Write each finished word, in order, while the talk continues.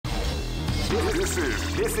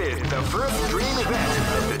This is the first dream event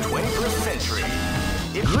of the 21st century.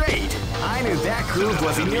 Great! I knew that groove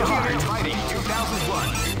was in your heart. Fighting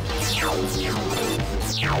 2001.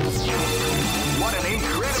 What an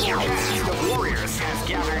incredible cast of warriors has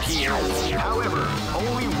gathered here. However,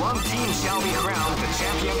 only one team shall be crowned the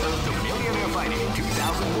champion of the Millionaire Fighting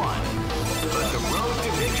 2001. But the road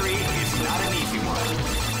to victory is not an easy one.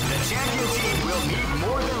 The champion team will need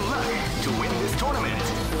more than luck to win this tournament.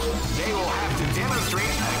 They will have to demonstrate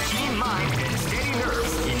a keen mind and steady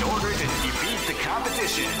nerves in order to defeat the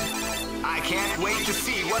competition. I can't wait to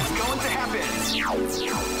see what's going to happen.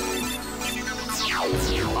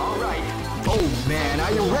 Alright. Oh man,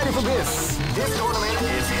 are you ready for this? This tournament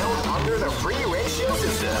is held under the free ratio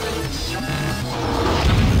system.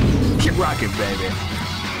 Keep rocking, baby.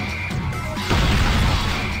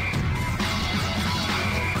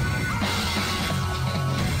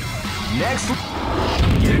 Next.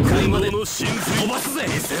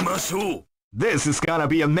 This is gonna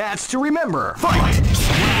be a match to remember. Fight! They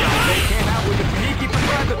came out with a sneaky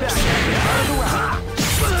surprise attack at the start of the round.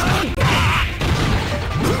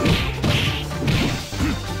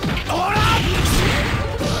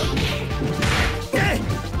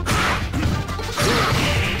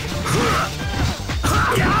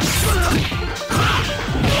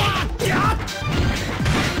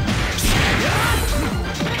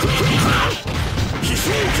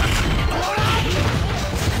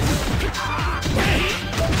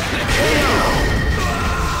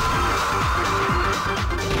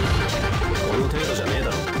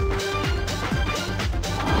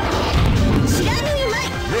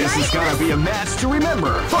 This is gonna be a match to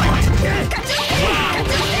remember. Fight! Wow,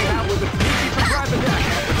 they came out with a sneaky surprise attack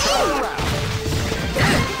at the start of the round.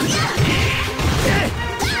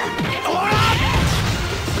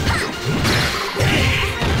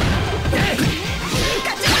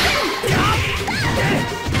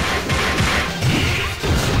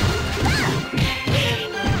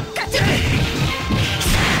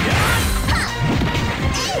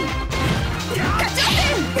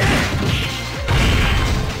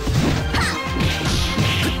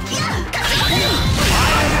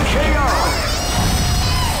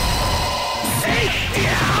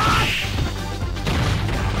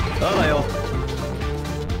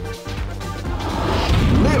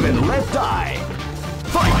 Live and let die.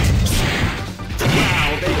 Fight!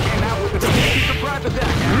 Wow, they came out with a sneaky surprise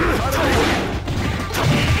attack.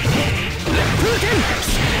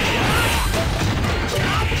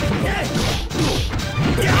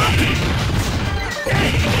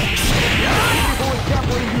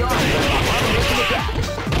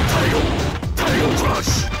 Title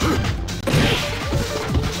Crush!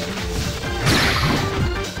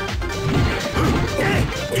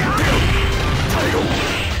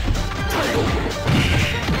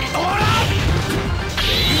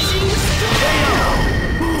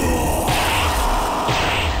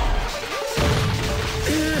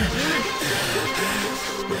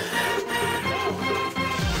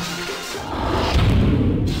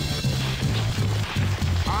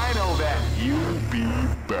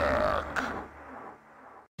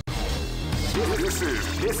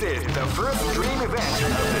 This is the first dream event of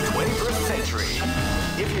the 21st century.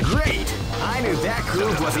 If you're great, I knew that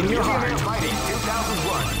groove was in your heart. Fighting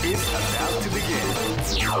 2001 is about to begin.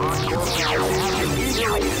 Hardcore fans have been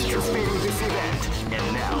eagerly anticipating this event, and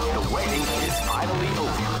now the waiting is finally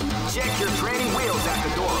over. Check your training wheels at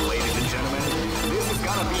the door, ladies and gentlemen. This is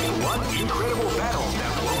gonna be one incredible battle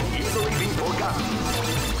that won't easily be forgotten.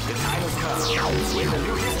 The time has come when the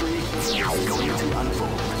new history is going to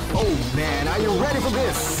unfold. Oh man, are you ready for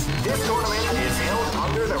this? This tournament is held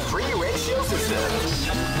under the free ratio system.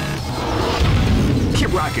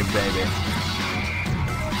 Keep rocking, baby.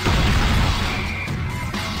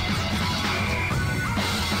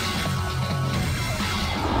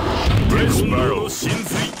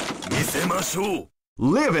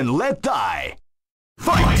 Live and let die.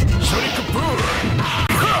 Fight! Sonic Boom!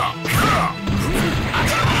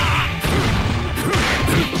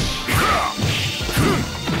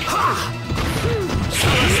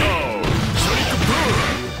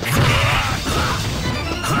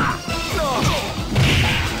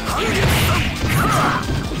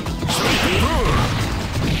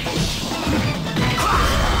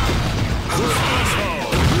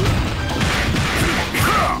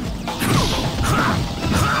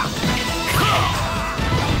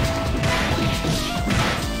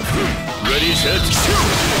 Ready, set, shoot!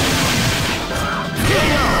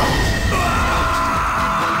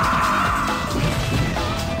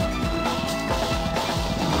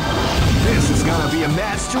 This is gonna be a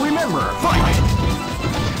match to remember. Fight!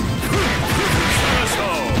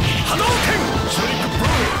 Hadouken!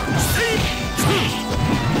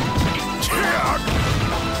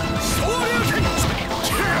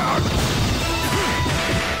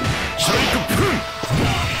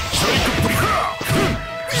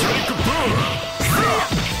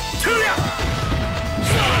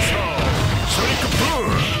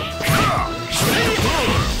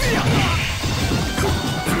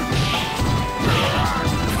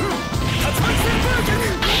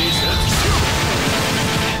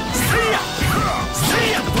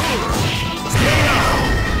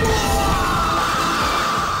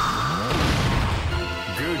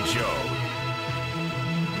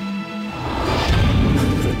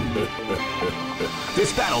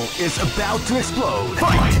 is about to explode.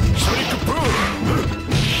 Fight! Sonic Boom!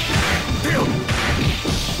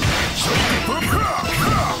 Sonic Boom!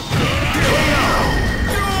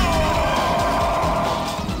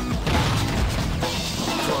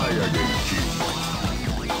 Try again, kid.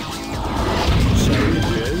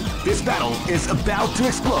 This battle is about to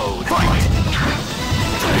explode. Fight!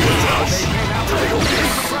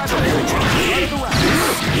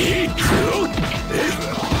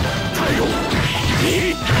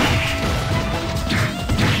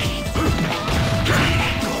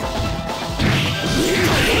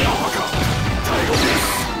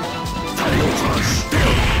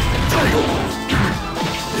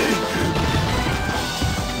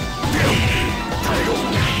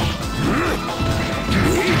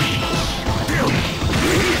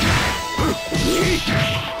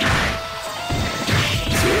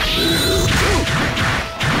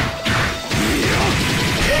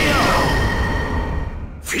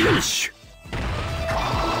 Finish!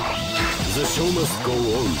 The show must go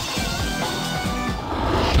on.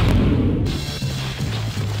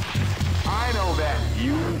 I know that.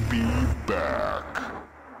 You'll be back.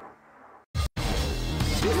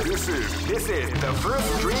 This is the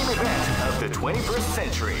first dream event of the 21st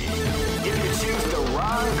century. If you choose the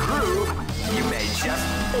wrong groove, you may just...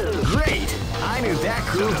 Great! I knew that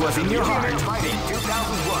groove was in your heart. Fighting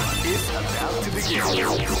 2001 is about to begin.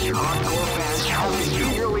 Hardcore fans have been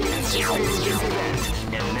eagerly anticipating this event,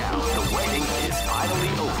 and now the waiting is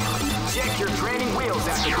finally over. Check your training wheels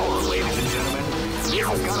at the door, ladies and gentlemen. This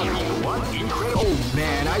is gonna be one incredible... Oh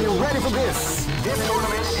man, are you ready for this? This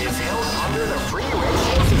tournament is held under the free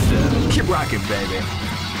ratio system. Keep rocking, baby.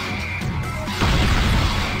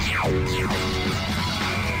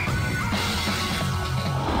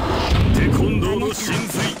 テコンドーの真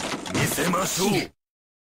髄見せましょう。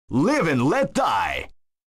 Live and let die.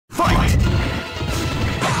 Fight!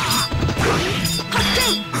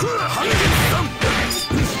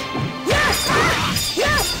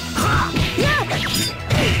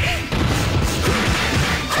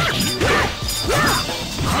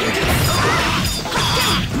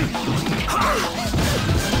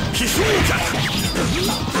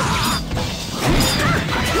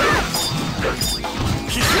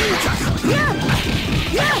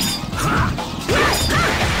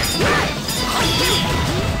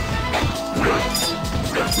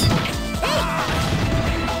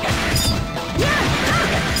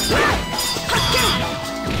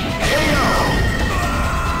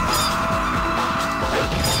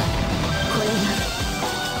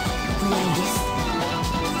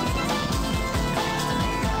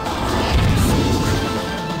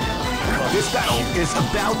 This battle is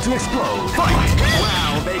about to explode. Fight!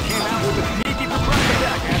 Wow, they came out with a sneaky surprise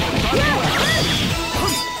attack at the front of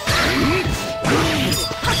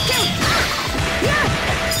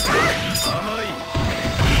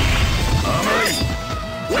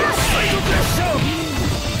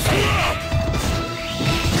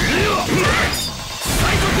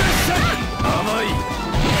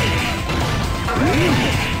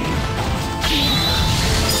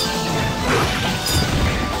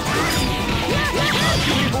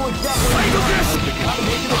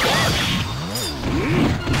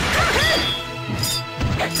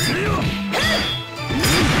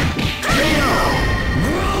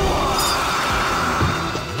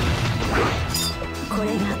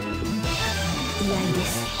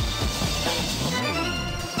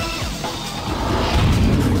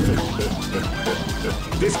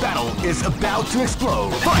This battle is about to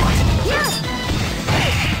explode. Fight!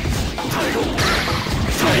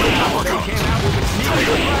 Wow, they came out with a sneaky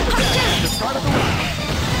surprise attack at the start of the round.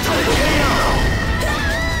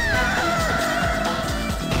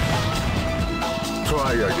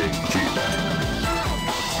 Try again, kid.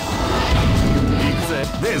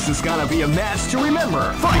 This is gonna be a match to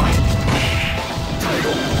remember. Fight!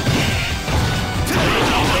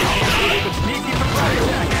 Sneaky surprise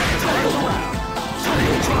attack at the start of the round.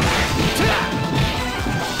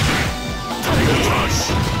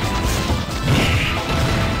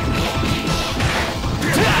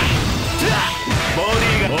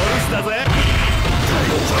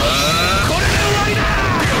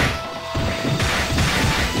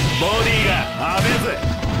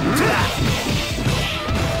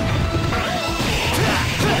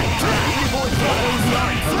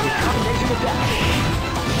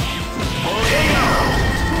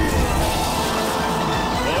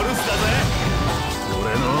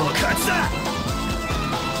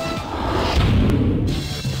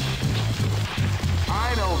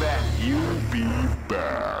 I know that. You'll be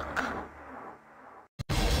back.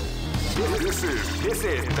 This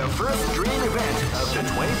is the first dream event of the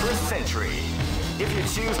 21st century. If you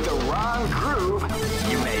choose the wrong groove,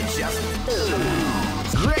 you may just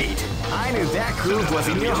lose. Great! I knew that groove was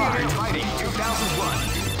in your heart. Fighting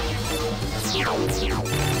 2001.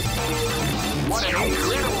 What an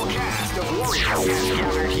incredible cast of warriors has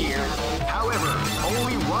gathered here. However,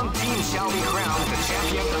 only one team shall be crowned the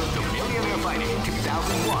champion of the Millionaire Fighting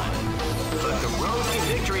 2001. But the road to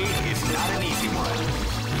victory is not an easy one.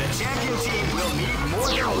 The champion team will need more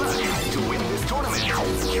than luck to win this tournament.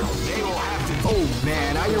 They will have to... Oh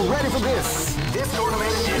man, are you ready for this? This tournament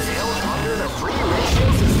is held under the free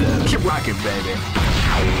ratio system. Keep rocking, baby.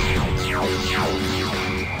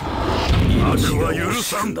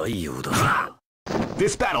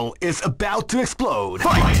 This battle is about to explode.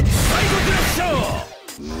 Fight!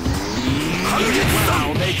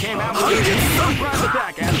 Wow, they came out with a surprise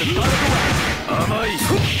attack at the start of the round.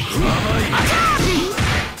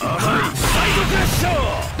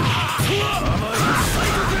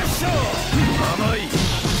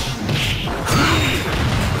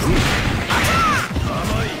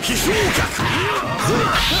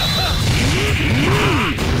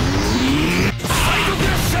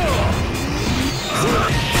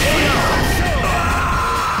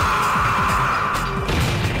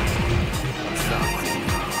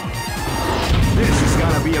 This is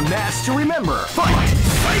gonna be a match to remember. Fight!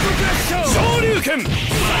 Shoryuken!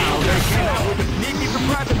 Wow, they came out with a sneaky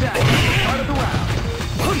surprise attack at the start of the round.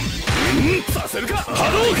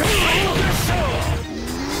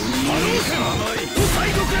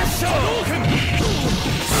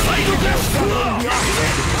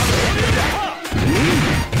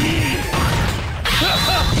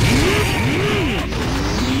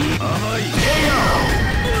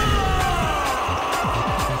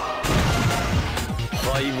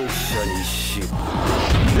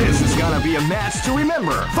 This is gonna be a match to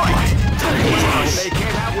remember. Fight! Wow, they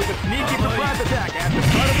came out with a sneaky surprise attack at the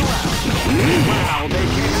start of the round. Wow, they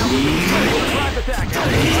came out with a sneaky surprise attack at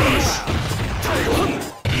the start of the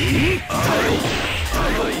round.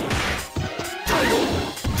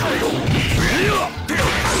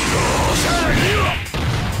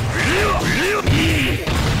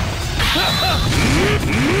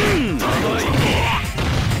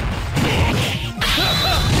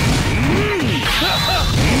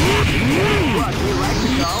 What we like to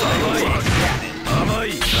call a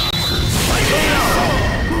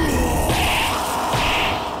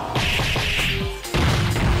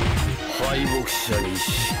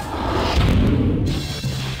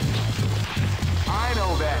I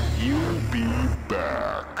know that you'll be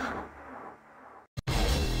back.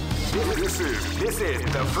 This is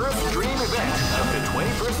the first dream event of the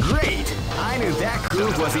 21st. Great! I knew that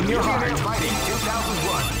groove was in your heart. Fighting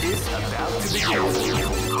 2001 is about to begin.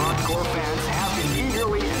 Hardcore fans have been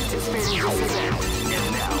eagerly anticipating this event, and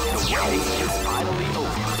now the waiting is finally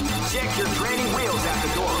over. Check your training wheels at the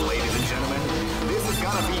door, ladies and gentlemen. This is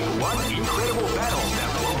gonna be one incredible battle that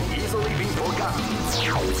won't easily be forgotten.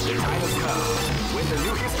 The time has come when the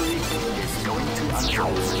new history is going to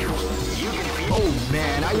unfold. You can feel... Oh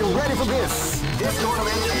man, are you ready for this? This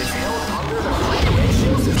tournament is held under the free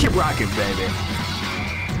ratio system. Keep rocking, baby.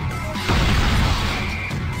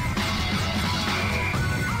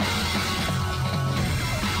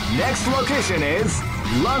 Next location is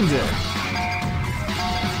London.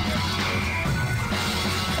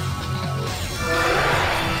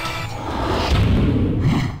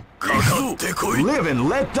 Live and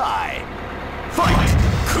let die. Fight!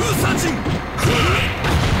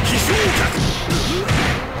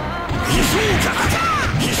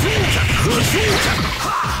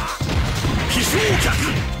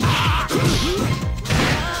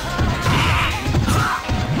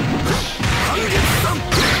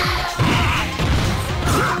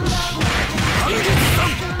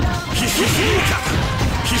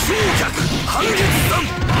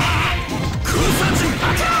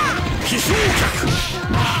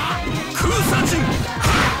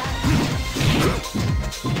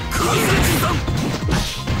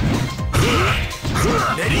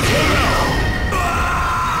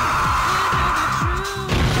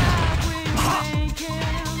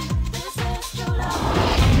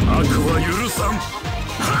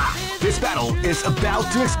 This battle is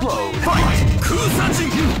about to explode. Fight!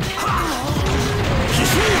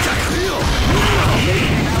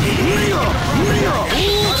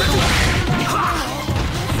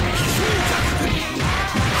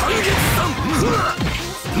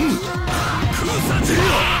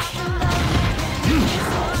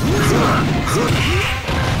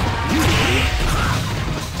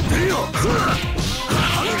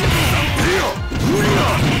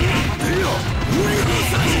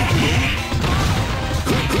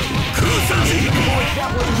 That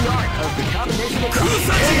was the art of the combination of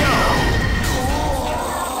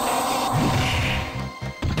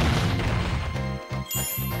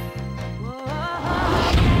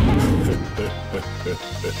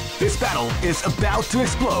is about to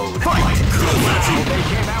explode. Fight! They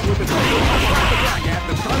came out with the attack at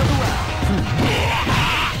the start of the round.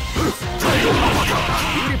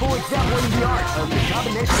 Beautiful example in the art of the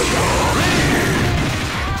combination of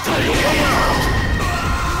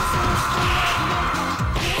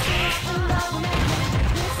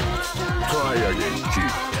Try again,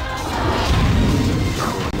 Chief.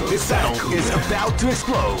 This battle is about to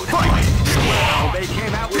explode. Fight! Well, they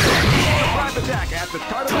came out with a surprise attack at the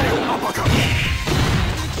start of the round.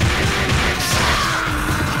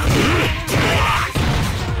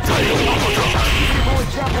 Beautiful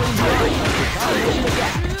example in the art of the combination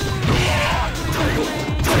attack.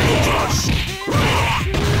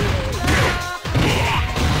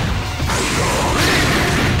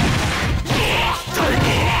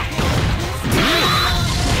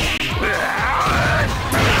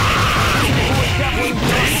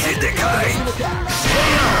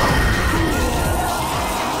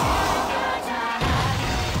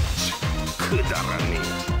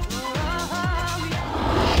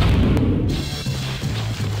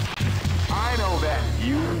 I know that.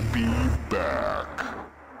 You'll be back.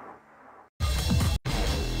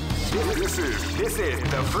 This is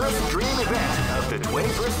the first dream event of the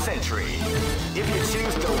 21st century. If you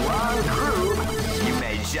choose the wrong groove, you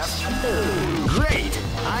may just... Great!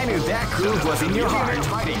 I knew that groove was in your heart.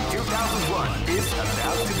 Fighting 2001 is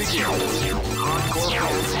about to begin. Hardcore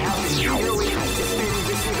fans have been eagerly anticipating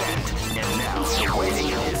this event, and now the waiting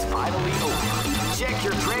is finally over. Check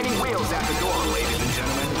your training wheels at the door, ladies and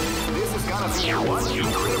gentlemen. This is gonna be one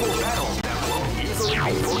incredible battle that won't easily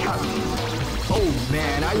be forgotten. Oh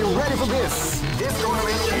man, are you ready for this? This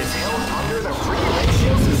tournament is held under the free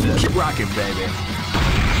ratio system. Keep rocking, baby.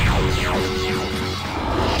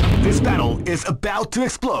 This battle is about to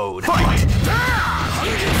explode. Fight!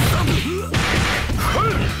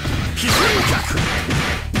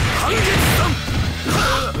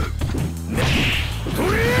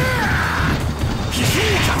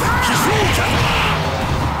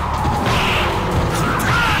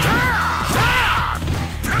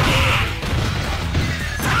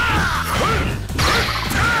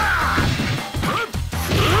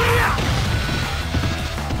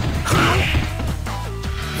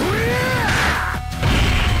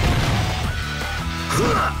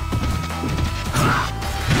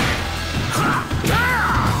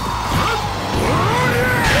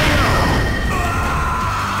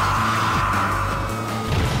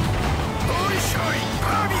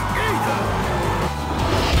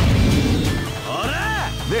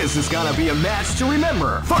 This is gonna be a match to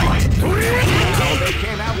remember. Fight! So they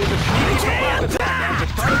came out with a surprise attack at the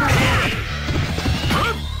start of the round.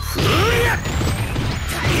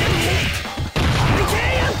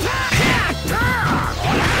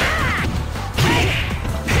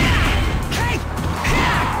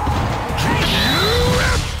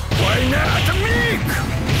 Why not me?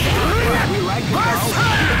 We like to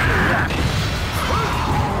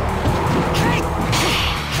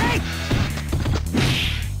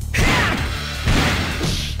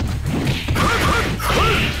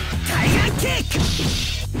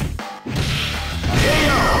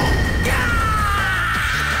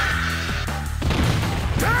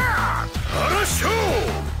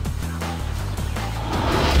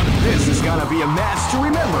This is gonna be a match to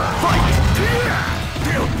remember. Fight!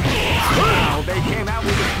 Wow, they came out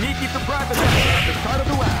with a sneaky surprise attack at the start of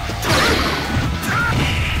the round.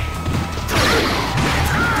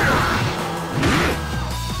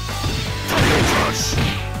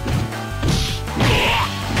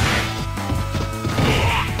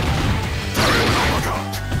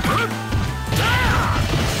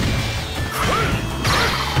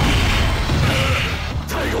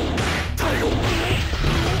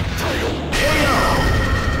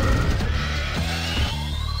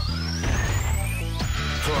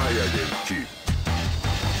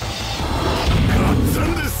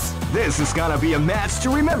 This is gonna be a match to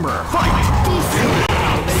remember. Fight!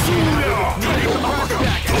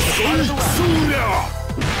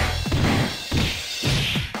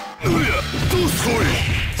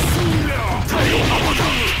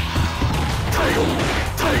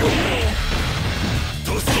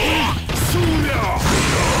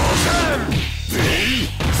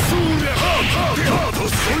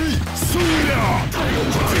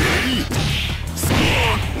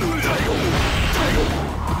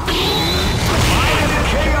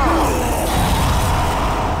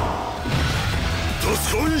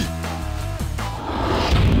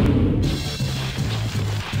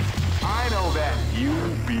 I know that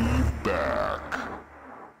you'll be back.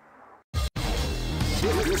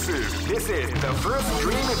 This is the first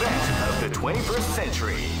dream event of the 21st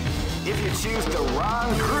century. If If you choose the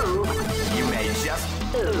wrong groove, you may just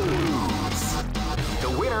lose.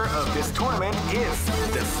 The winner of this tournament is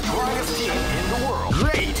the strongest team in the world.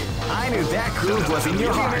 Great! I knew that groove was in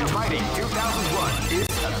your heart. Fighting 2001 is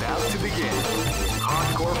about to begin.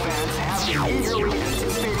 Hardcore fans have been eagerly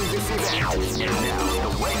anticipating this event, and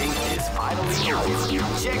now the waiting is finally over.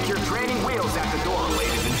 Check your training wheels at the door,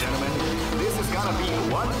 ladies and gentlemen. This is gonna be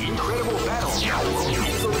one incredible battle that will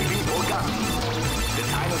easily be forgotten. The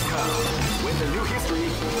time has come when the new history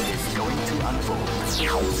is going to unfold.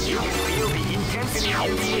 You can feel the intensity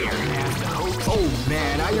in the air as the host. Oh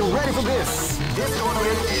man, are you ready for this? This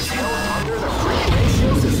tournament is held under the free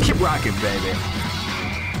ratio system. Keep rocking, baby.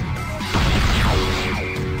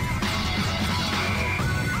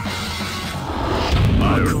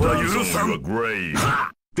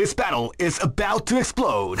 This battle is about to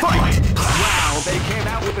explode. Fight! Wow, they came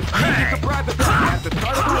out with a sneaky surprise attack at the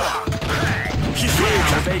start of the round.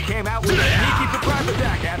 Wow, they came out with a sneaky surprise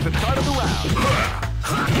attack at the start of the round.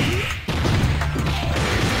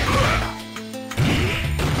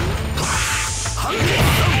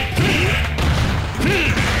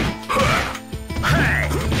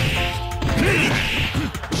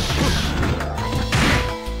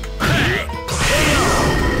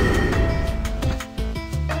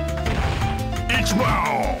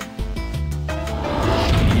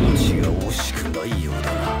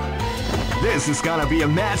 This is gonna be a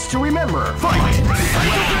match to remember. Fight!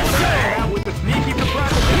 Wow, with the sneaky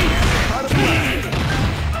surprise attack.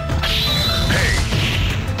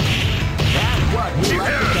 That's what we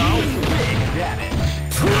like to call big damage.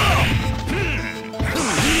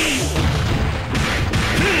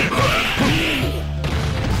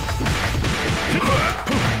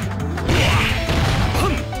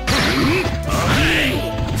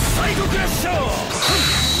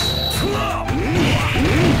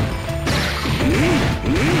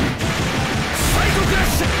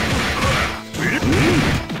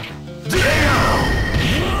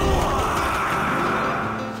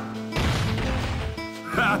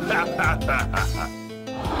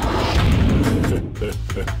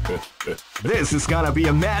 This is gonna be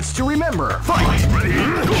a match to remember. Fight!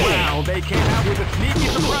 Wow, they came out with a sneaky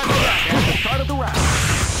surprise attack at the start of the round.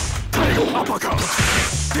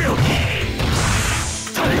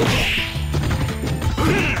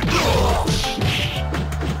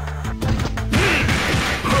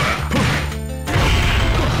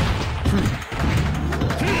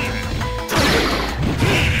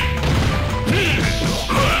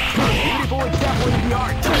 Beautiful example of the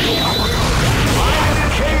art.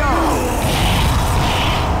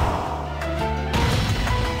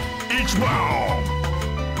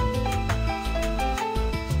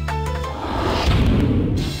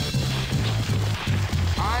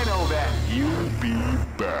 I know that you'll be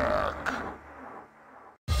back.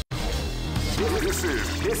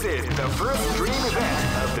 This is the first dream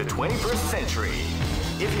event of the 21st century.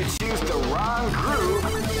 If you choose the wrong groove,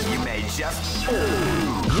 you may just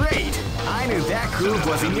Great! I knew that groove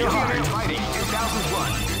was in your heart. Fighting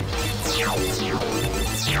 2001.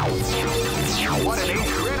 What an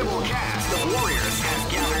incredible cast of warriors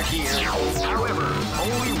has gathered here. However,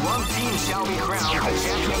 only one team shall be crowned the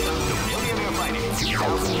champion of the Millionaire Fighting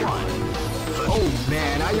 2001. Oh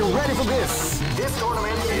man, are you ready for this? This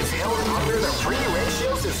tournament is held under the free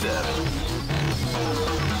ratio system.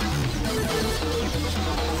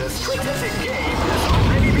 The strategic game has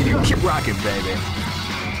already begun. Keep rocking, baby.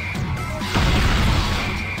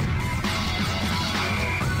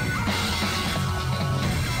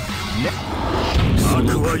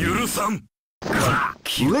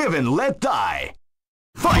 Live and let die.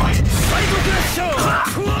 Fight!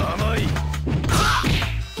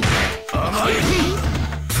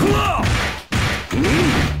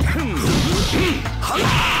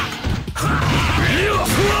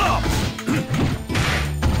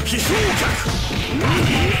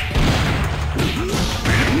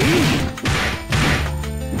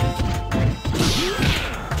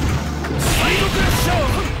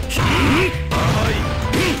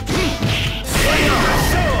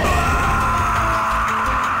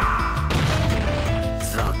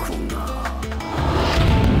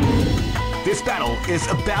 This battle is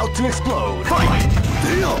about to explode. Fight!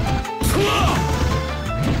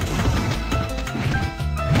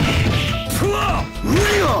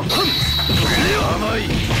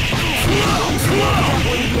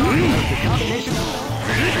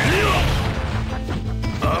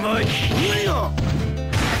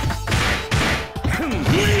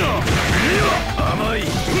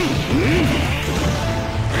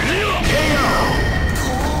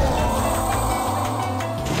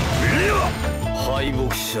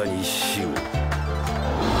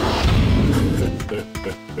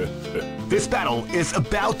 This battle is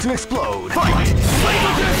about to explode. Fight!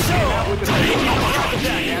 With the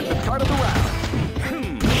attack at the start of the round.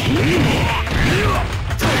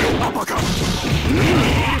 Uppercut!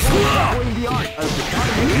 Following the art of the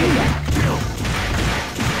counter attack.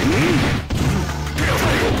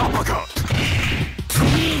 Uppercut!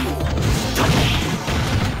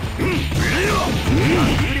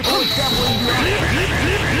 Beautiful example in the art.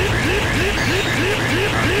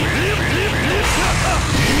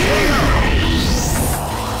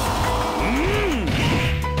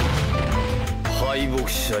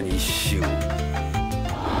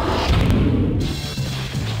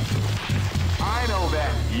 I know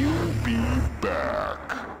that you'll be back.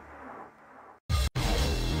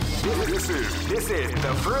 This is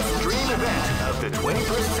the first dream event of the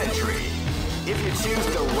 21st century. If you choose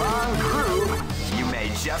the wrong groove, you may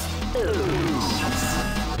just lose.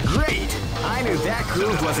 Great! I knew that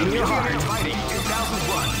groove was in your heart. Fighting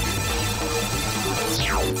 2001.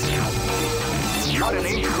 What an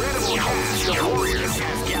incredible cast of warriors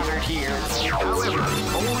has gathered here. However,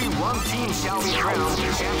 only one team shall be crowned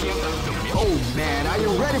champion of the million. Oh man, are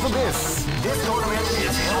you ready for this? This tournament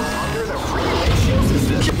is held under the free ratio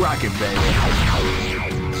system. Keep rocking, baby.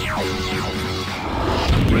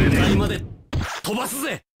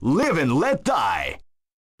 Live and let die.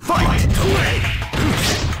 Fight!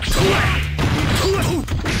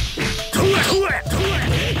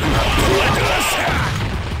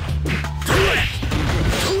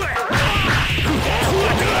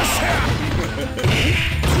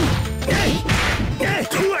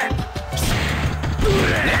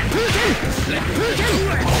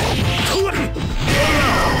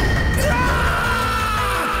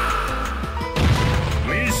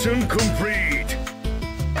 Mission complete.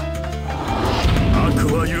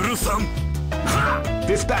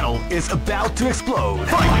 This battle is about to explode.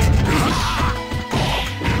 Fight!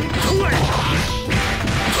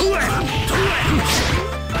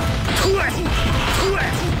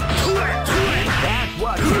 That's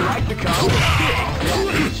what you like to call big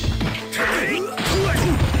damage.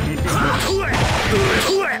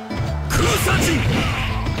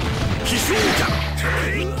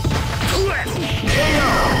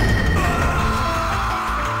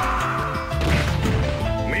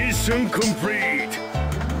 Mission complete.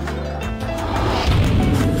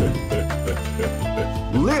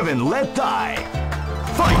 Live and let die.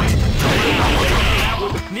 Fight!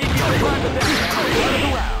 With a sneaky front attack at the start of the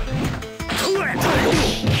round.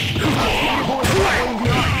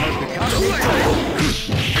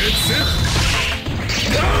 It's it.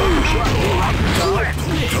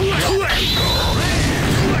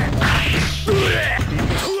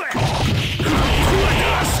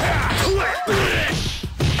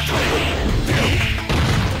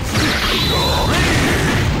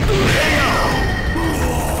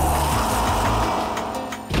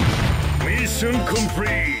 Mission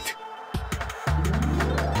complete.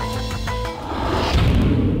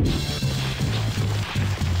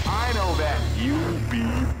 I know that you'll be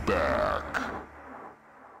back.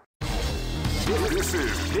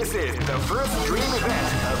 This is the first dream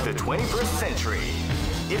event of the 21st century.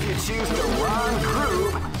 If you choose the wrong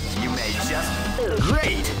groove, you may just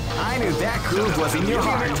great! I knew that groove was in your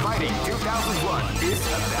heart. Fighting 2001 is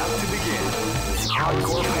about to begin.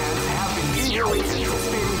 Hardcore fans have been eagerly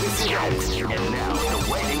anticipating this event, and now the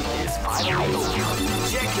waiting is finally over.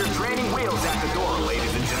 Check your training wheels at the door,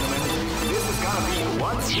 ladies and gentlemen. This is gonna be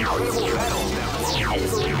one incredible battle that won't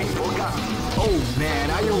easily be forgotten. Oh man,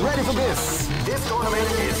 are you ready for this? This tournament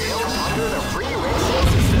is held under the free ratio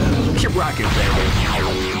system. Keep rocking, baby.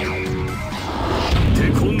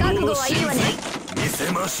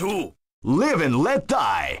 Live and let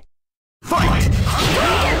die. Fight! They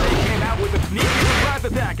came out with a sneaky surprise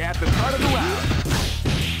attack at the start of the round.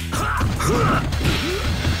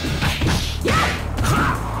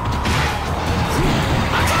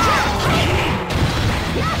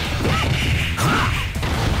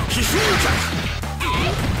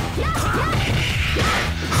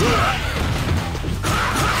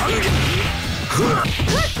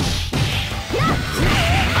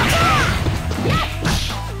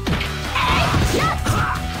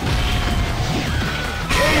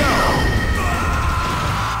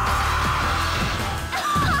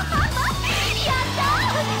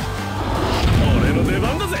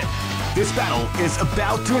 This battle is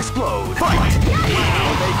about to explode. Fight!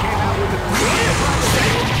 Wow, they came out with a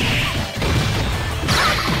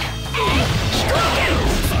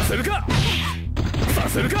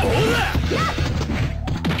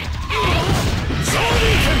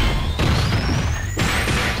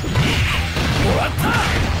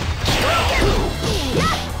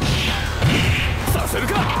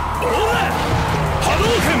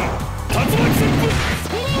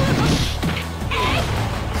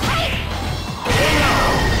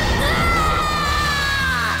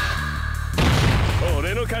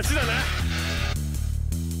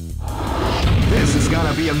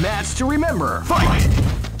match to remember. Fight!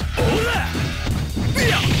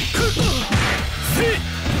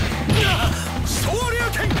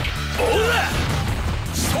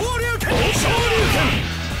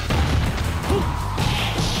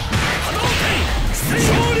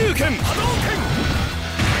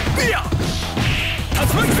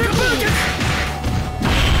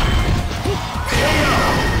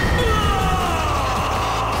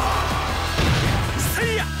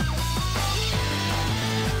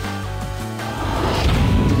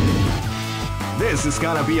 This is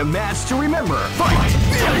gonna be a match to remember. Fight!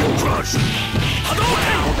 Crush!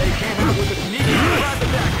 Wow, they came out with a sneaky surprise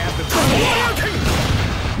attack at the top.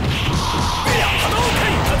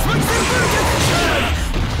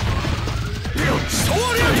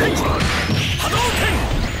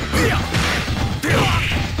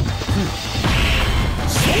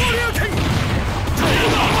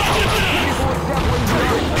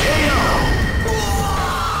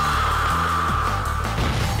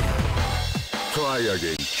 Try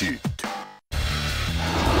again, kid.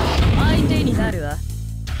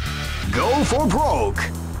 Go for broke.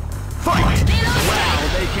 Fight! Wow,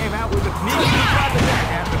 they came out with a sneaky surprise attack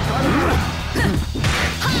at the start of the round.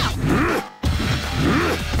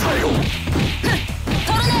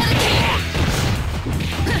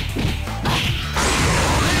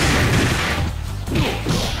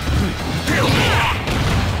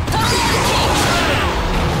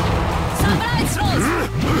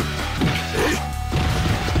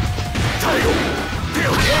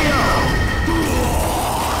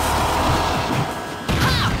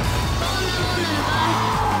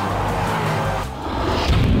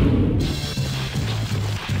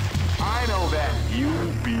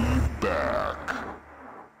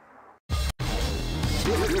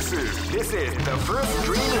 This is the first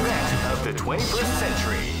dream event of the 21st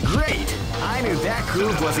century. Great! I knew that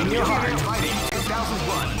groove was in your heart. Fighting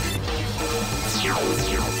 2001.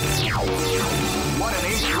 What an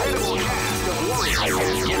incredible cast of warriors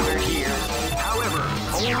has gathered here. However,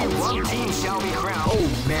 only one team shall be crowned.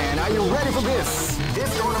 Oh man, are you ready for this?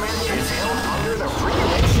 This tournament is held under the free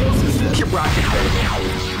ratio system. Keep rocking, baby.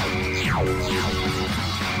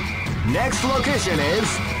 Next location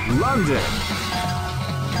is London.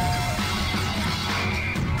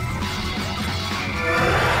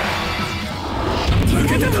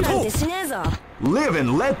 Live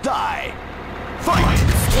and let die. Fight!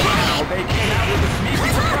 Wow, they came out with a sneaky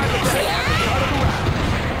surprise attack at the start of the round.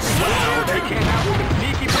 Wow, they came out with a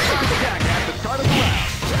sneaky surprise attack at the start of the round.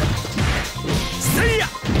 See ya!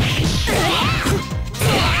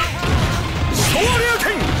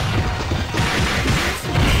 Shoryuken!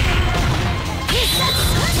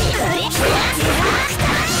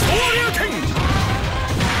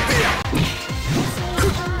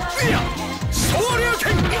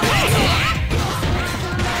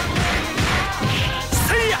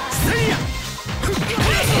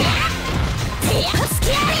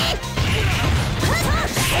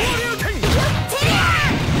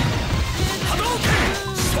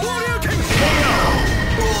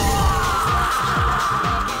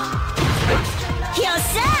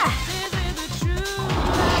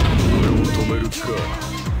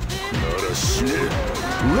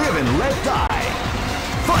 Live and let die.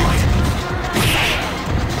 Fight!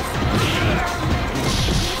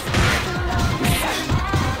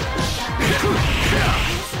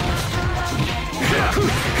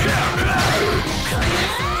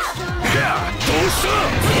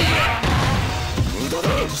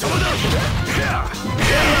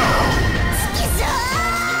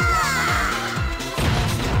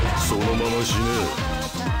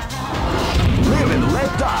 Live and let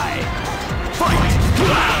die. Fight!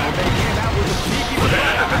 Wow, they came out with a sneaky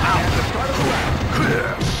surprise at the start of the round.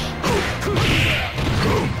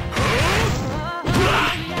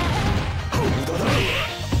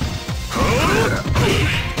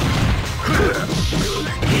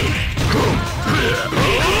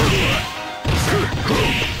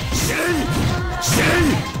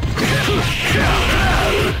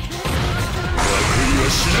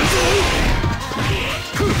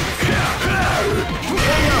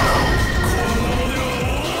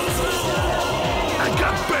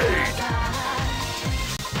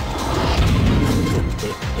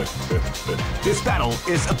 This battle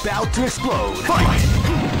is about to explode. Fight!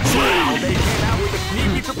 Wow, they came out with a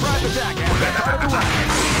sneaky surprise attack at the start of the round.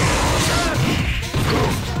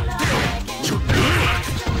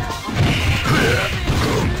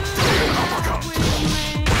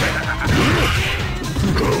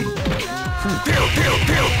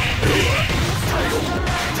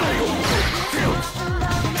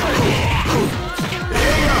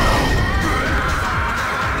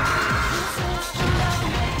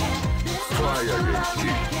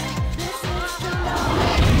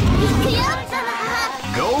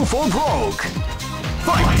 for broke.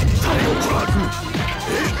 Fight!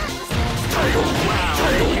 Wow,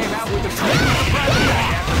 they came out with the title at the start of the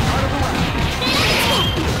round.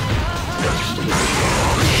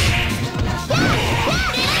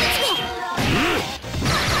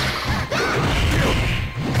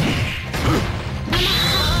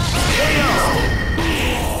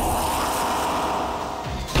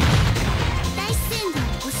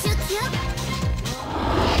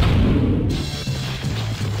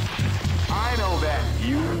 I know that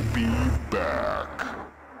you'll be back.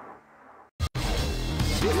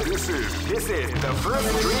 This is the first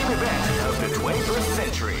dream event of the 21st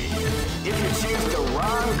century. If you choose the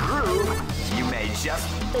wrong groove, you may just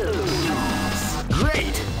lose.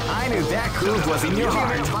 Great! I knew that groove was in your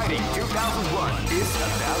heart. Fighting 2001 is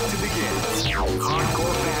about to begin.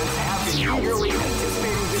 Hardcore fans have been eagerly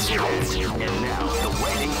anticipating this event, and now the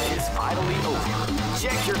waiting is finally over.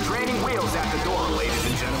 Check your training wheels at the door, ladies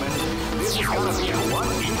and gentlemen. This is gonna be one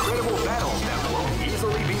incredible battle that won't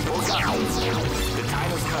easily be forgotten. The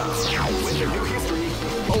time has come with the new history.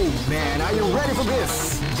 Oh man, are you ready for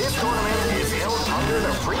this? This tournament is held under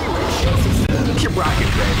the free ratio system. Keep rocking,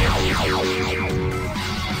 baby.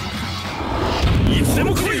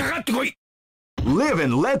 Live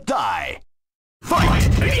and let die. Fight!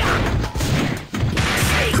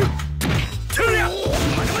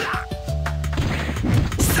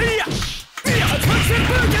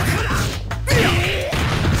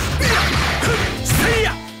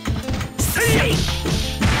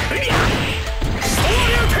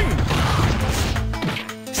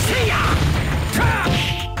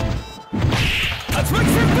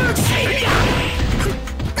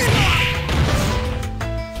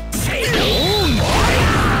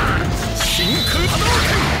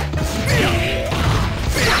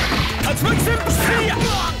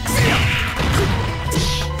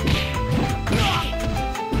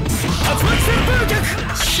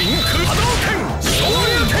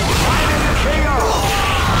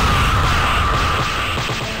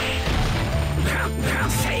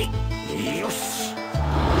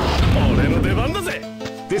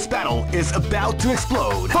 This battle is about to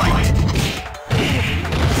explode. Fight!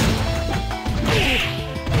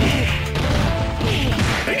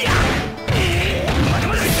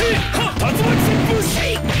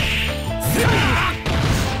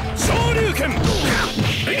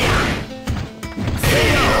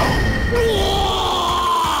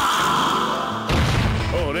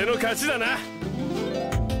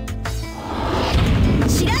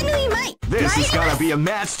 This is gonna be a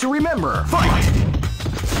match to remember. Fight!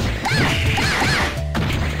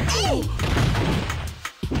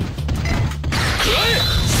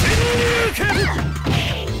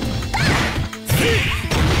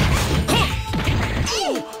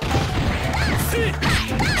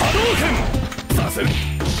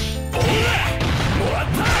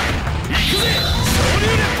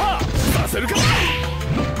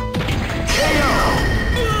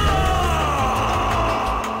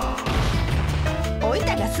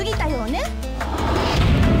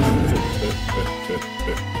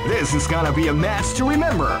 This is gonna be a match to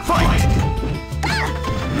remember. Fight!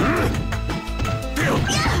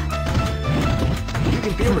 You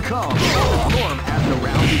can feel the calm form as the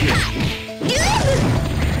round begins.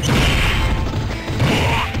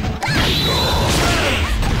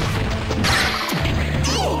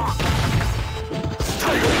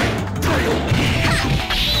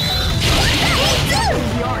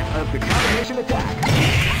 The art of the combination attack.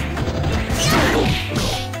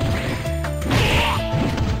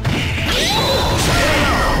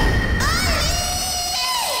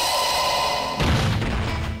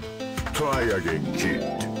 Try again, kid.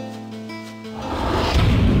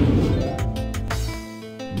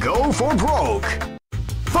 Go for broke.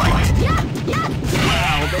 Fight!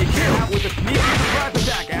 Wow, they came out with a sneaky surprise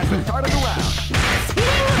attack at the start of the round.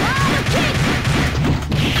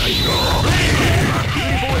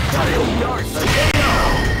 Beautiful title starts again.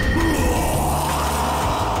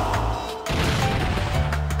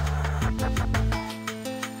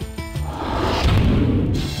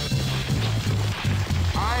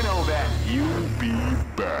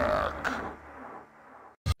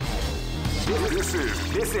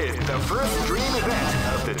 This is the first dream event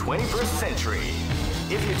of the 21st century.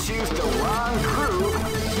 If you choose the wrong groove,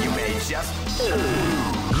 you may just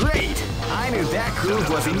Great! I knew that groove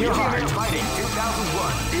was in your heart. Fighting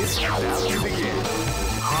 2001 is about to begin.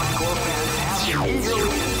 Hardcore fans have been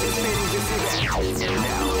eagerly anticipating this event, and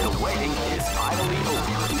now the waiting is finally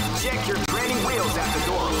over. Check your training wheels at the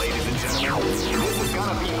door, ladies and gentlemen. This is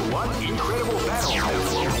gonna be one incredible battle that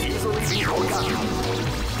won't easily be forgotten.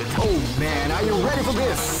 Oh man, are you ready for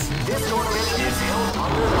this? This tournament is held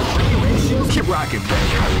under the free ratios. Keep rocking, baby.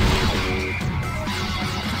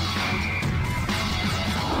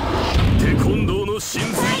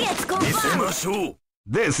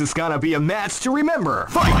 This is gonna be a match to remember.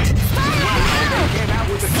 Fight! They came out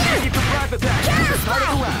with a sneaky surprise attack at the start of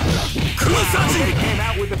the round. They came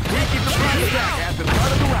out with a sneaky surprise attack at the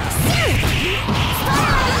start of the round.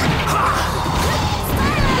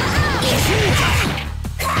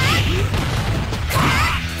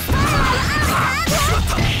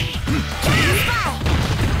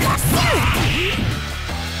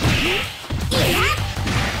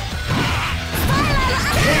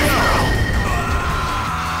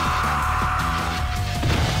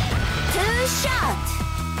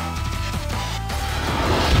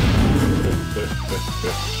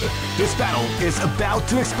 This battle is about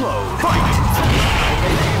to explode. Fight!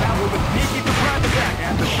 They came out with a sneaky surprise attack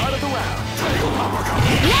at the start of the round.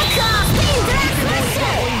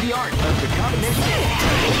 Following the art of the combination.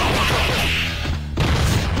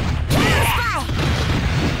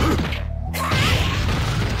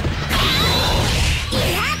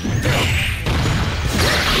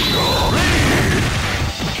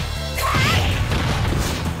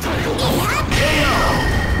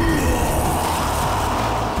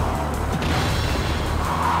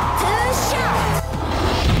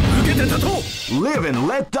 Live and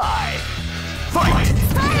let die. Fight! They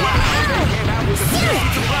came out with a sneaky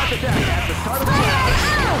surprise attack at the start of the round.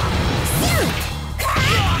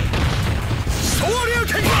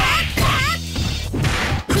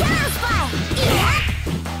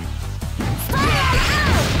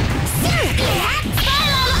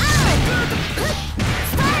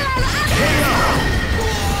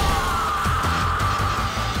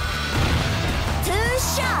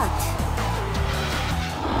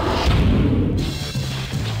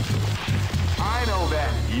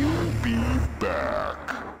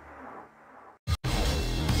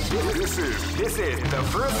 This is the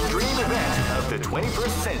first dream event of the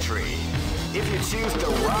 21st century. If you choose the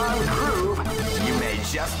wrong groove, you may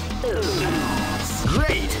just lose.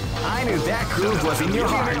 Great! I knew that groove was in your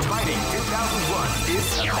heart. Fighting 2001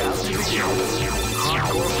 is about to begin.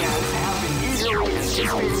 Hardcore fans have been eagerly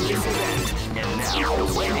anticipating this event, and now the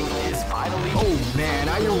waiting is finally. Oh man,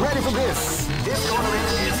 are you ready for this? This tournament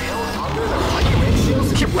is held under the free ratios.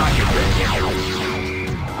 Keep rocking, baby.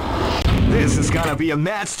 This is gonna be a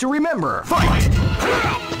match to remember. Fight!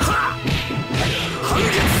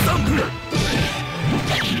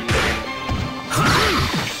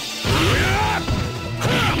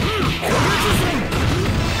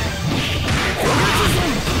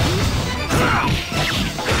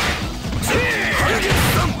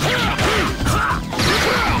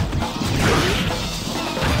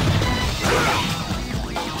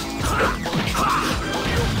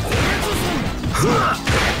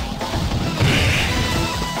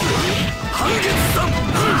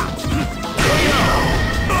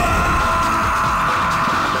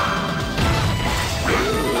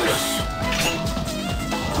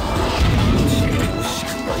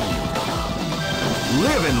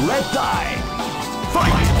 Live and let die. Fight!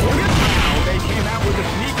 Now they came out with a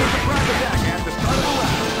sneaky surprise attack at the start of the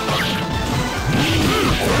round.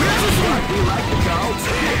 We like to go.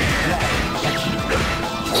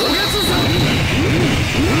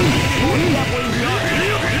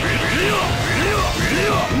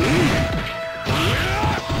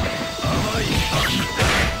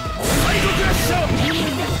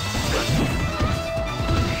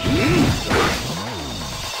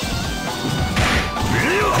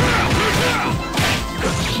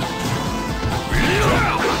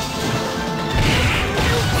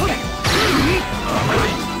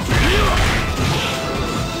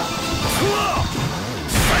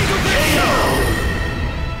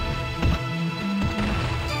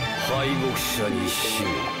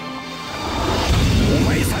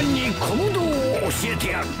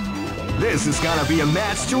 This is gonna be a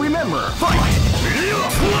match to remember. Fight! Now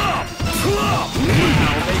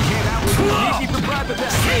they came out with a sneaky surprise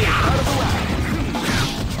attack out of the round.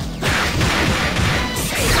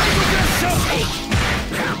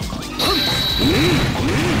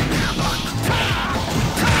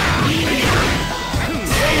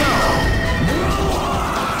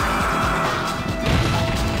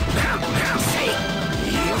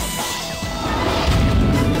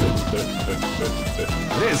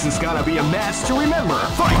 This is gonna be a match to remember.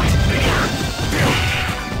 Fight!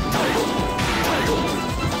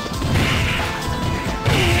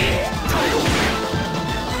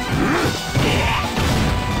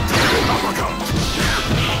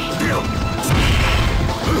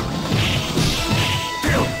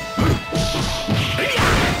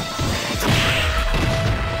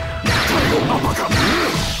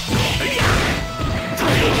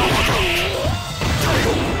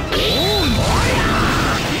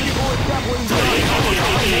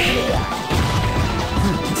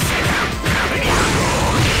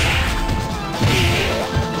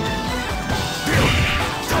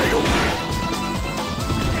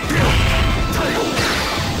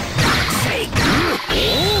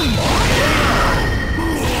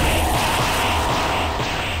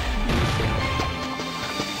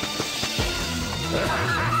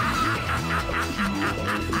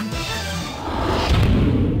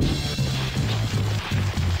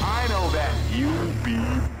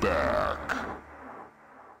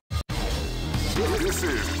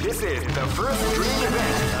 This is the first dream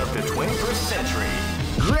event of the 21st century.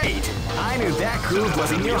 Great! I knew that groove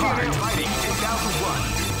was in your heart. Fighting 2001.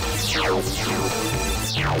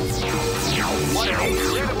 What an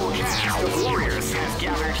incredible cast of warriors has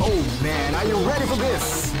gathered. Oh man, are you ready for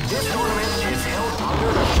this? This tournament is held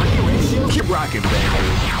under the free ratio. Keep rocking, baby.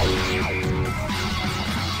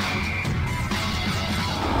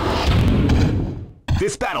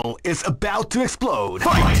 This battle is about to explode.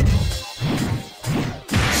 Fight!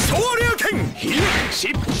 昇竜拳ひし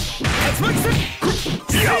竜巻戦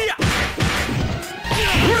せいやふ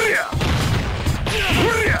りゃ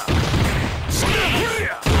ふりゃふりゃふりゃ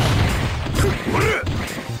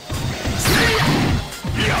せいや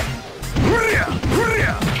いやふりゃふりゃ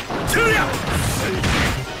ふりゃ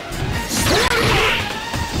昇竜竜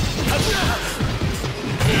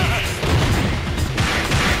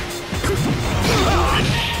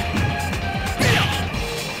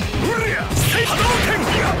波動拳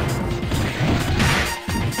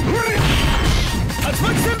竜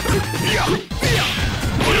巻旋風いや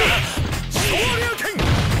昇竜拳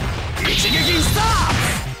一撃スタート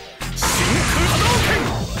真空波動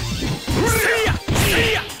拳せいやせい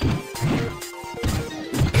や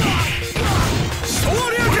昇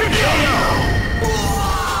竜拳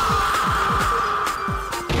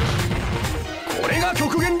これが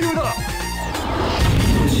極限流だ。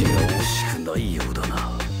少しが惜しくないようだ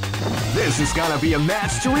な。This is gonna be a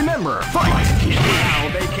match to remember. Fight! Now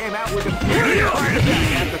they came out with a very hard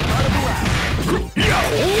attack at the start of the round.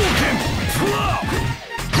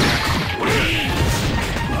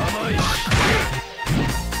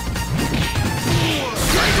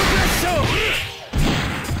 Psycho Crusher!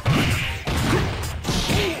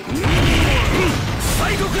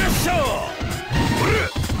 Psycho Crusher!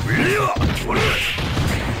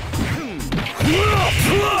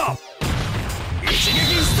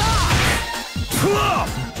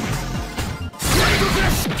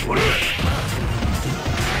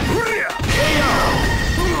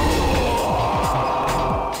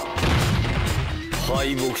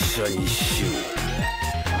 敗北者に死を。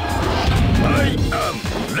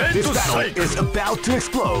This battle is about to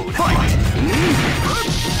explode. Fight!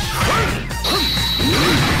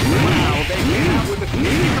 Wow, they came out with a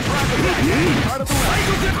sneaky surprise attack at the start of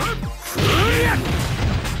the round.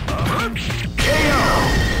 KO!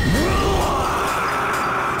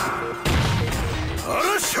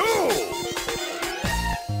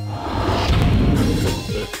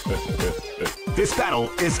 This battle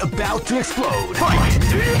is about to explode. Fight! They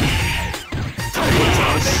came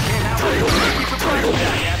out with a sneaky surprise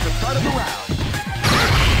attack at the start of the round.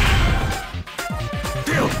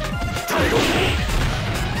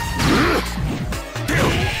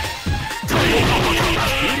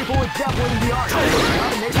 Beautiful example in the art.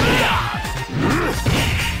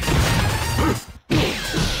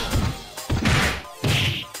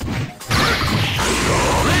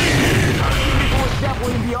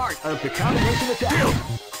 In the art of the combination attack.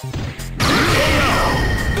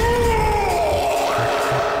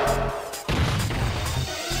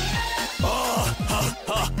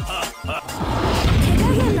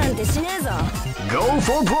 Go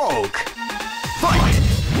for broke. Fight.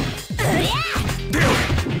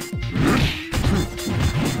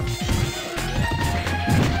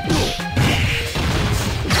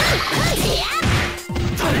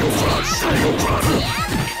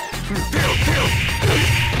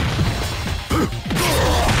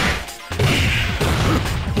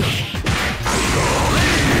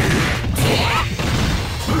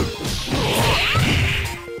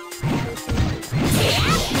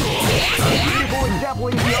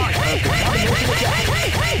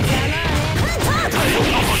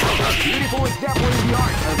 Beautiful example in the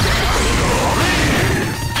art of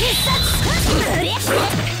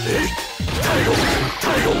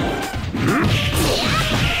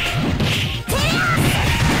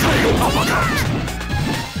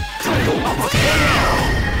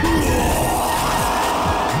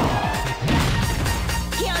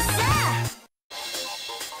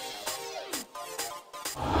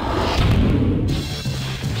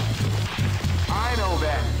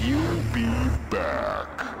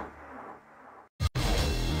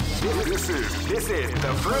This is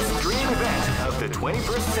the first dream event of the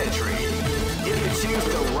 21st century. If you choose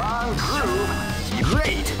the wrong groove,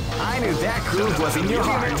 great! I knew that groove was in your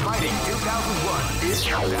heart. Fighting 2001 is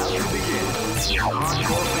about to begin.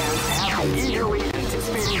 Hardcore fans have been eagerly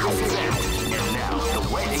anticipating this event, and now the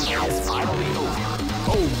waiting is finally over.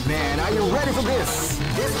 Oh man, are you ready for this?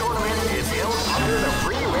 This tournament is held under the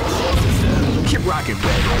free ratio system. Keep rocking,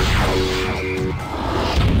 baby.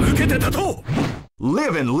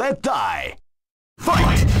 Live and let die.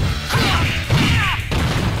 Fight!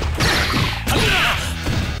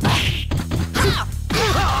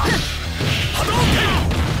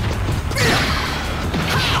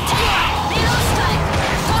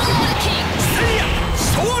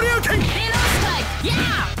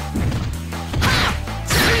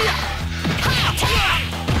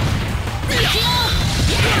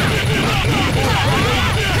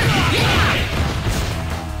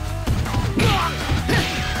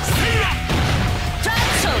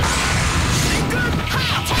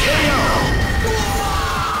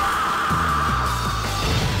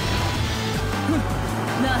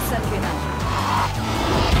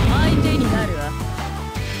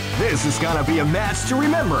 This is gonna be a match to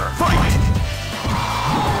remember. Fight!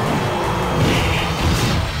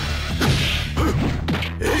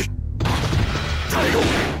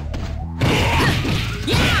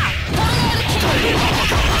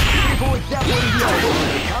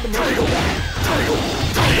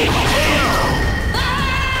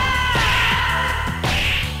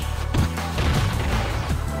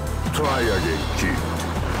 Try again, kid.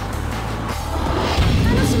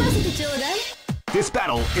 This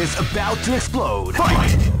battle is about to explode.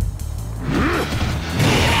 Fight!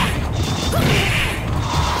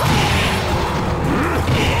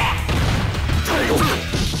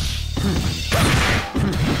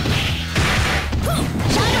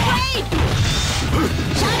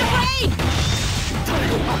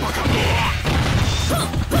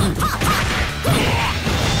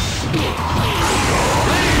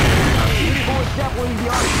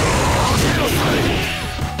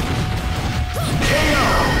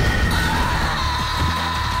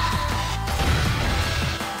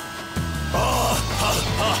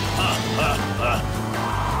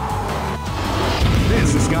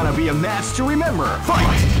 This is gonna be a match to remember.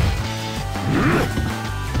 Fight!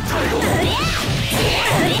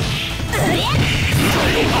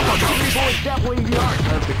 Definitely the art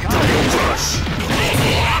of the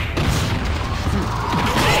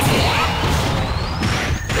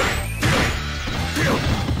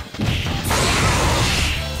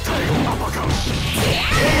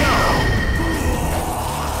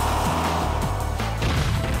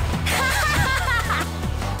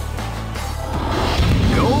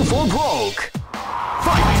Go for broke!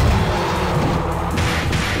 Fight!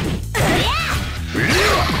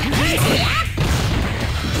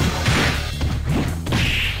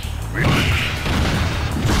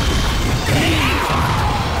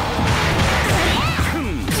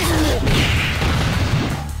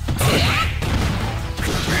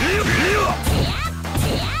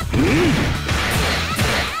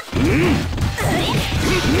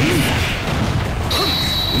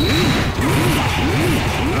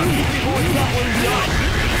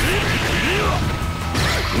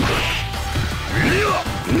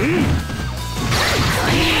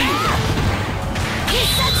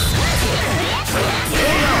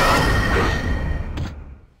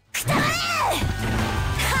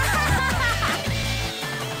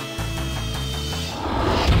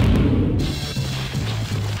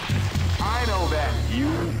 I know that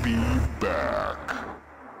you'll be back.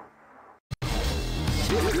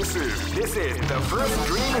 This is the first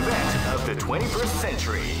dream event of the 21st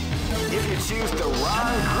century. If you choose the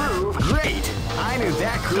wrong groove, great! I knew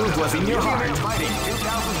that groove was in your heart. Fighting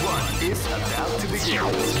 2001 is about to begin.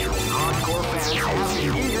 Hardcore fans have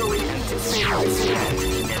been eagerly anticipating this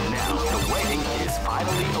event, and now the waiting is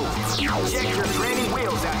finally over. Check your training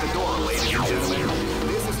wheels at the door, ladies and gentlemen.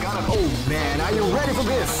 This is gonna... Oh man, are you ready for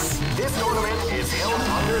this? This tournament is held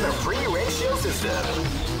under the free ratio system.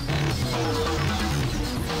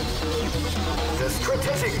 The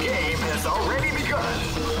strategic game has already begun.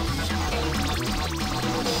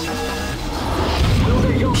 Will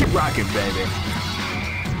they go? Keep rocking, baby.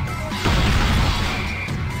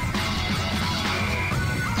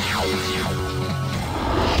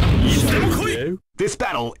 This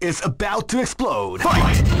battle is about to explode.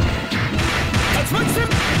 Fight! That's Maxim!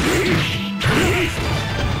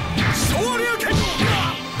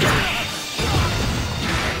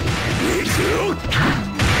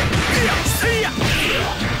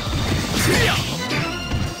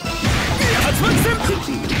 That's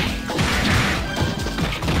Maxim!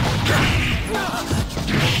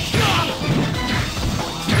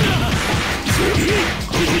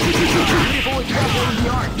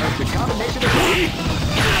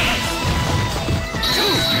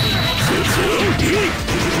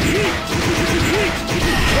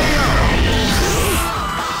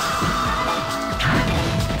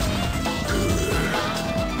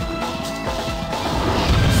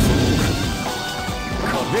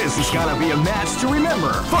 This is gonna be a match to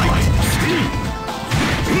remember. Fight!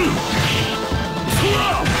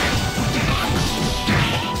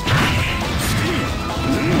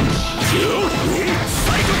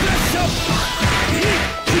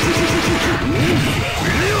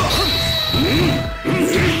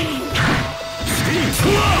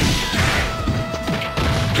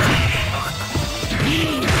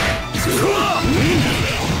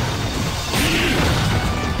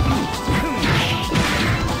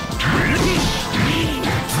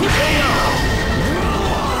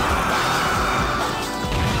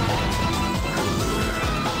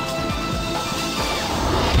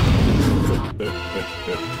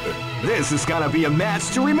 This is gonna be a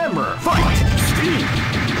match to remember. Fight!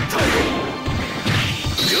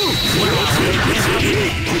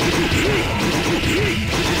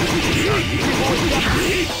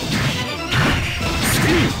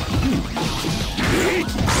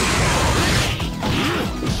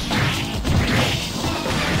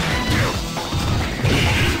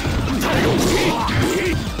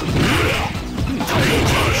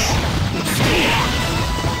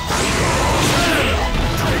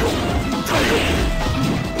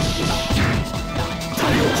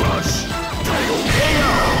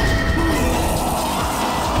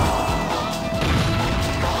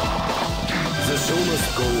 The show must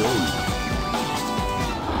go on.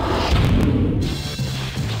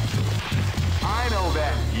 I know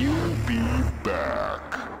that you'll be back.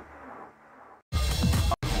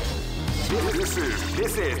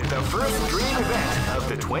 This is the first dream event of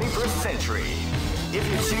the 21st century. If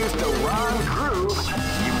you choose the wrong groove,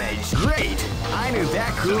 you may... Great! I knew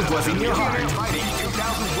that groove was in your heart. Fighting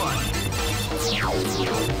 2001.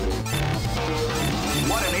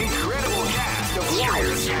 What an incredible cast of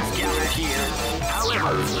warriors has gathered here.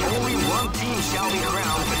 However, only one team shall be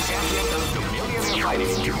crowned the champion of the Millionaire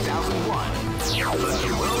Fighting 2001. But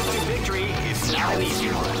the road to victory is not an easy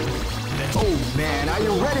one. Oh man, are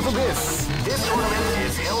you ready for this? This tournament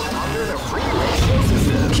is held under the free ratio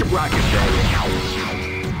system. Keep rocking, baby.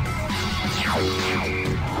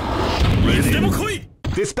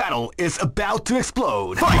 This battle is about to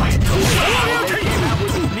explode. Fight!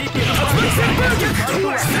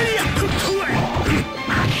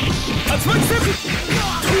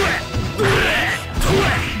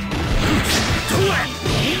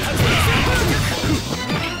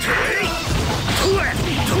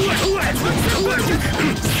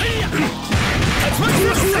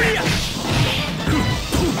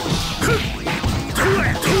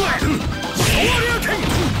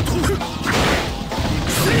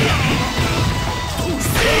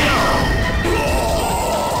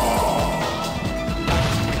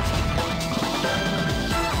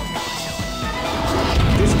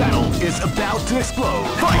 This battle is about to explode.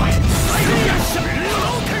 Fight!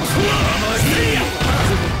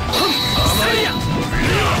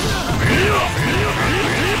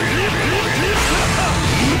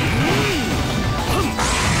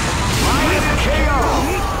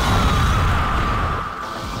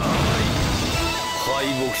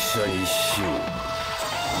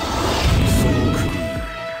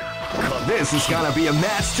 This is gonna be a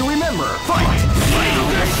match to remember. Fight!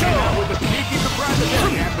 With the sneaky surprise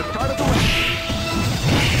attack at the start of the round.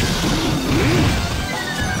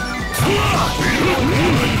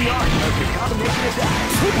 The art of the combination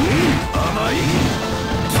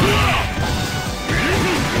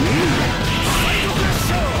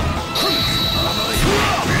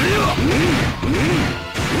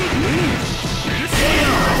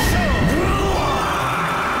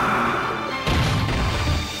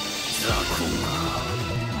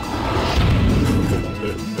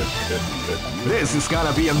This is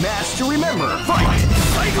gonna be a match to remember. Fight! Wow,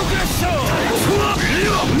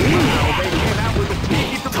 they came out with a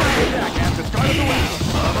sneaky surprise attack at the start of the round.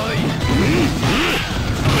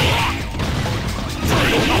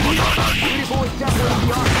 Beautiful is definitely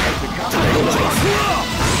the art of the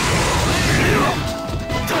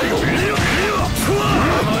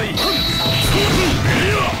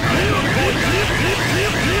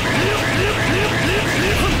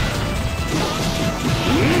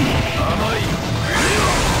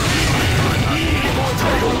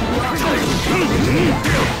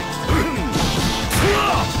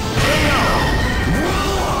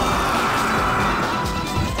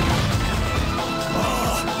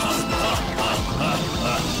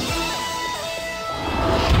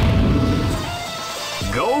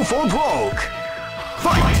Go for broke!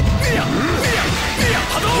 Fight!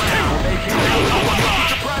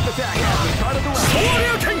 Surprise attack at the start of the round.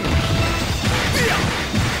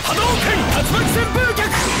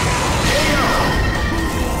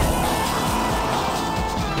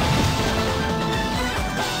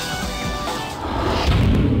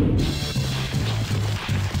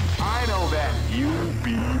 I know that you'll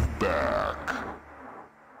be back.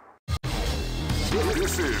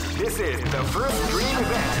 This is the first dream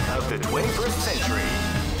event of the 21st century.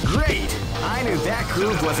 Great! I knew that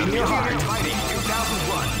groove was in your heart. Fighting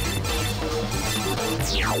 2001.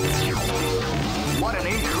 What an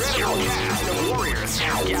incredible cast of warriors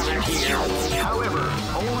has gathered here. However,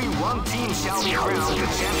 only one team shall be crowned the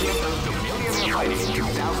champion of the Millionaire Fighting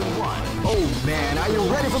 2001. Oh man, are you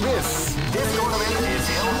ready for this? This tournament is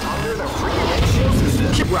held under the free ratio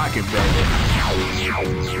system. Keep rocking, baby.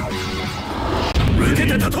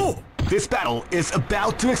 This battle is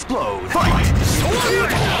about to explode. Fight!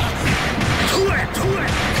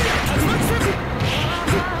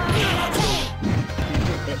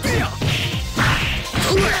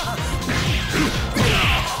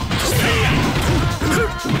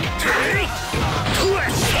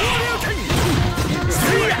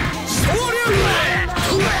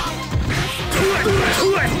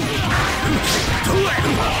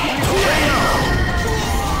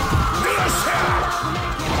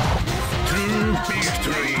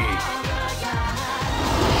 Victory!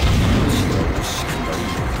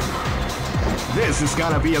 This is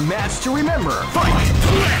gonna be a match to remember.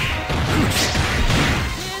 Fight!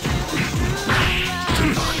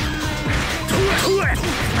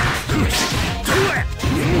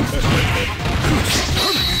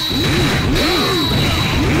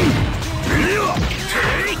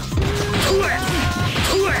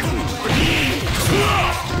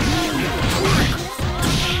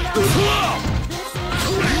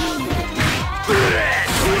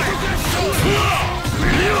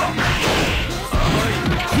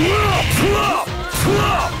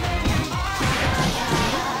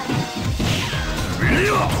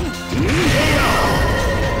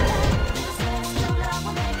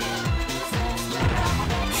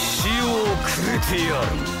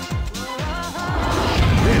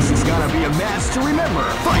 This is gonna be a match to remember.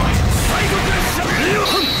 Fight!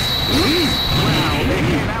 Wow, they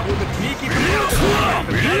came out with a sneaky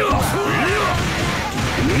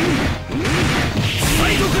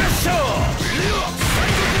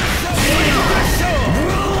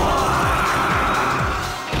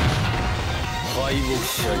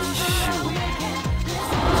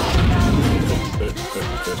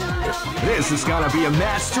This is gonna be a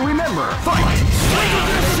match to remember. Fight!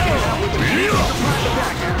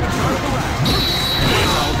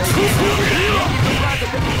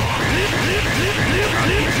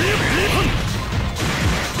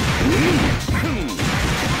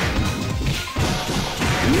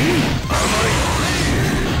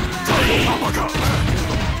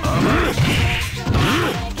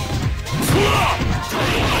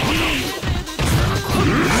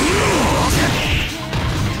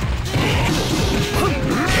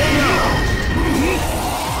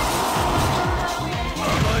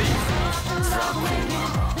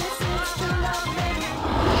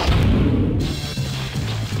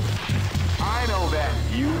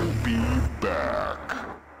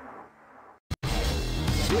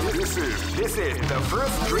 This is the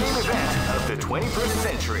first dream event of the 21st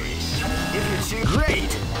century. If you choose...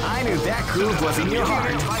 Great! I knew that groove was in your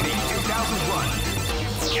heart. Fighting 2001.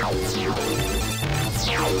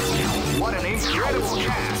 What an incredible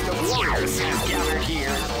cast of warriors has gathered here.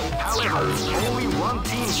 However, only one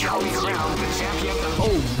team shall be crowned the champion of...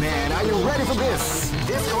 Oh man, are you ready for this?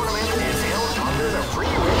 This tournament is held under the free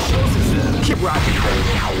ratio system. Keep rocking,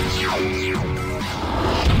 baby.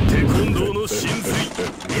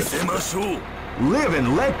 Live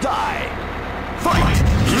and let die. Fight!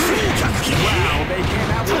 Wow, they came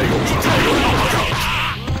out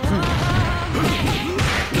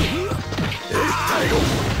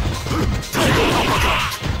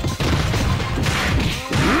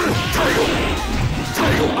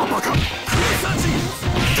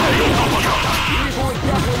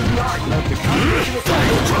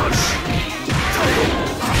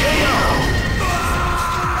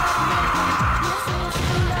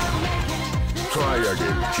Try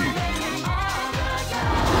again, kid.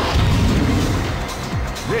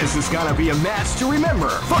 This is gonna be a match to remember.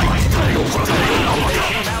 Fight!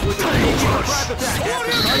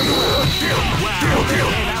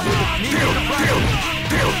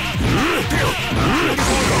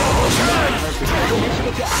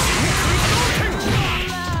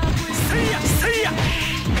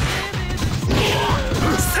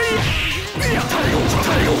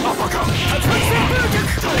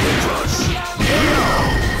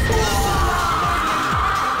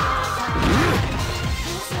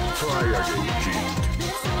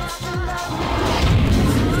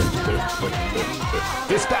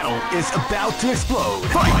 This battle is about to explode.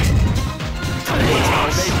 Fight! Tiger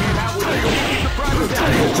Crush! They came out with a surprise attack.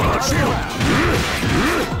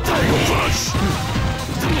 Tiger Crush!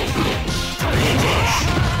 Tiger Crush! Tiger Crush!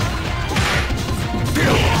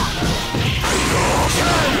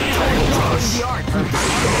 Tiger Crush! The art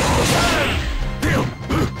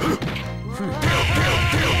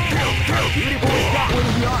of Beauty Boy Scott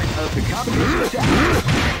winning the art of the combination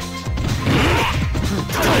attack.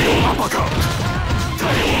 Tiger Uppercut!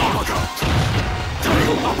 Tiger Uppercut!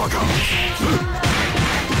 Tiger Uppercut!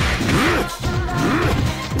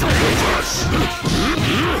 Tiger Crush!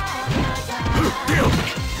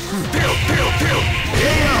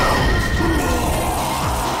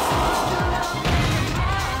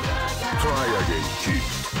 Try again, Chief.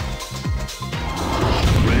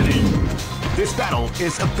 Ready? This battle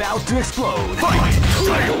is about to explode. Fight!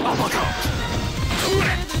 Tiger Uppercut!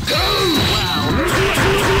 Go!